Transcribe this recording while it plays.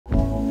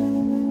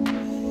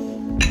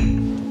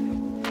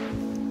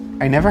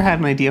I never had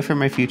an idea for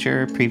my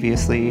future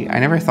previously. I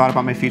never thought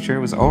about my future.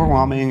 It was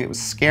overwhelming. It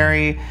was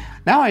scary.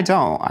 Now I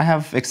don't. I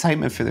have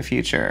excitement for the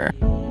future.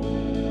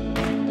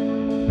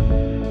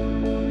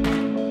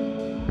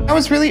 I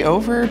was really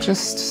over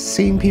just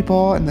seeing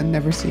people and then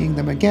never seeing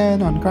them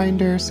again on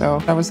Grindr.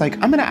 So I was like,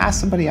 I'm gonna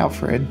ask somebody out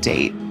for a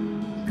date.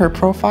 Her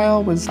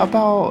profile was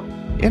about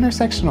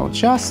intersectional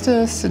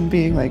justice and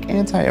being like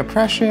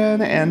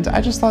anti-oppression. And I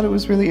just thought it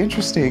was really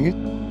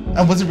interesting.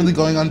 I wasn't really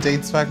going on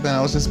dates back then.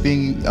 I was just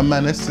being a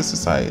menace to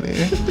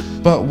society.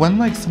 But when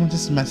like someone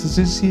just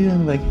messages you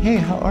and like, hey,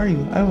 how are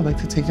you? I would like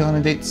to take you on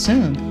a date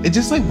soon. It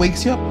just like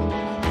wakes you up.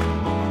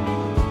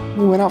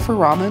 We went out for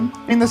ramen.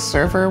 I mean, the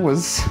server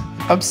was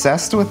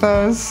obsessed with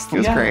us. It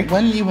was great.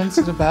 When you went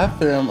to the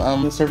bathroom,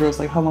 the server was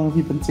like, how long have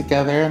you been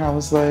together? And I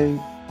was like,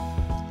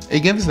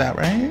 it gives that,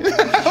 right?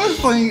 I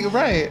was like,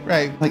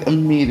 right. Like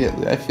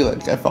immediately, I feel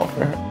like I fell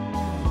for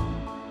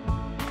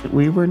her.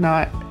 We were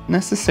not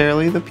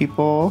necessarily the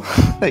people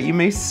that you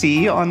may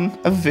see on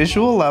a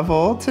visual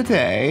level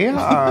today.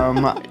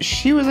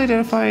 She was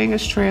identifying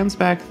as trans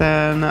back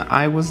then.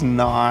 I was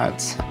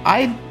not.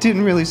 I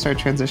didn't really start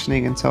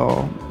transitioning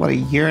until, what, a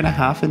year and a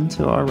half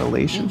into our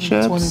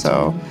relationship.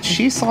 So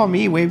she saw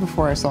me way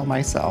before I saw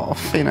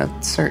myself, in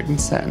a certain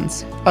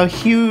sense. A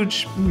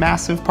huge,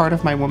 massive part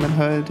of my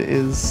womanhood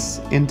is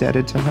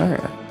indebted to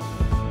her.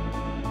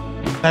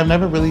 I've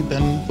never really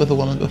been with a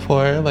woman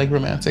before, like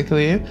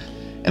romantically.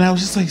 And I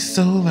was just like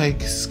so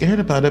like scared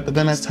about it. But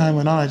then as time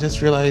went on, I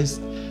just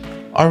realized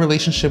our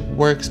relationship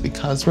works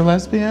because we're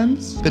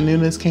lesbians. The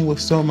newness came with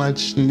so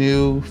much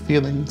new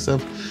feelings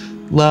of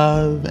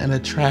love and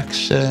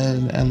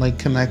attraction and like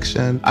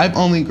connection. I've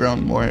only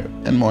grown more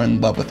and more in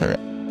love with her.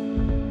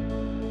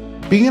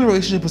 Being in a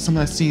relationship with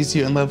someone that sees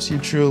you and loves you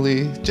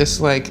truly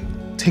just like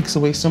takes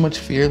away so much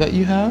fear that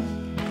you have.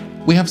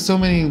 We have so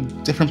many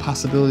different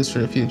possibilities for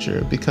the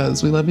future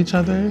because we love each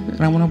other,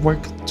 and I want to work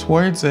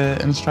towards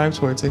it and strive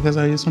towards it because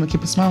I just want to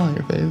keep a smile on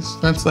your face.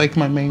 That's like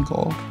my main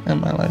goal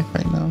in my life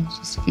right now, is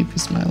just to keep you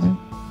smiling.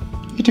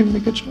 You're doing a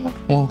good job.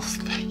 Well,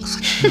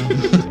 thanks.